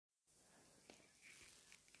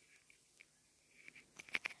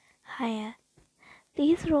Hiya.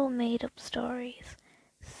 These are all made-up stories,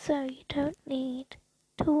 so you don't need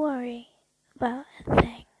to worry about a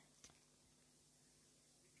thing.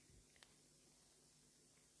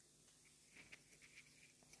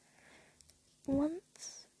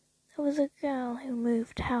 Once, there was a girl who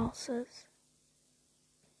moved houses.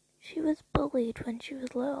 She was bullied when she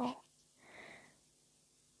was little,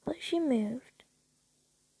 but she moved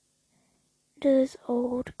to this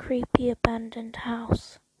old, creepy, abandoned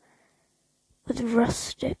house with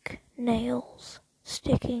rustic nails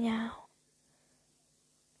sticking out,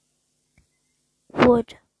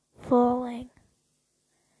 wood falling.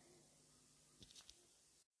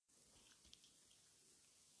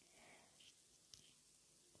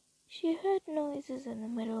 She heard noises in the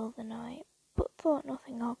middle of the night, but thought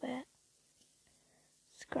nothing of it.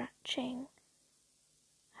 Scratching,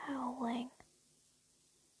 howling.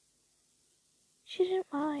 She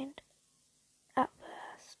didn't mind at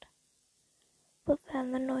first, but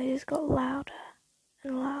then the noises got louder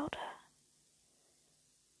and louder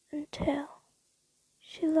until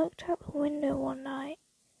she looked out the window one night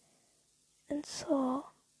and saw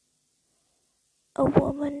a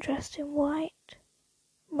woman dressed in white,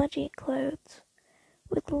 muddy clothes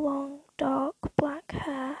with long, dark black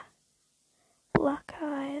hair, black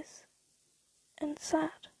eyes, and sad.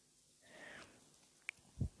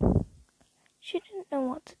 She didn't know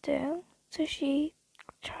what to do, so she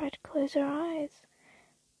tried to close her eyes,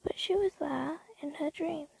 but she was there in her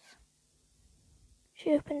dreams.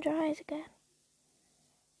 She opened her eyes again.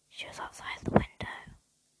 She was outside the window.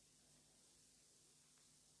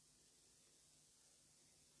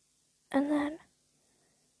 And then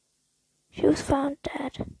she was found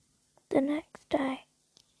dead the next day.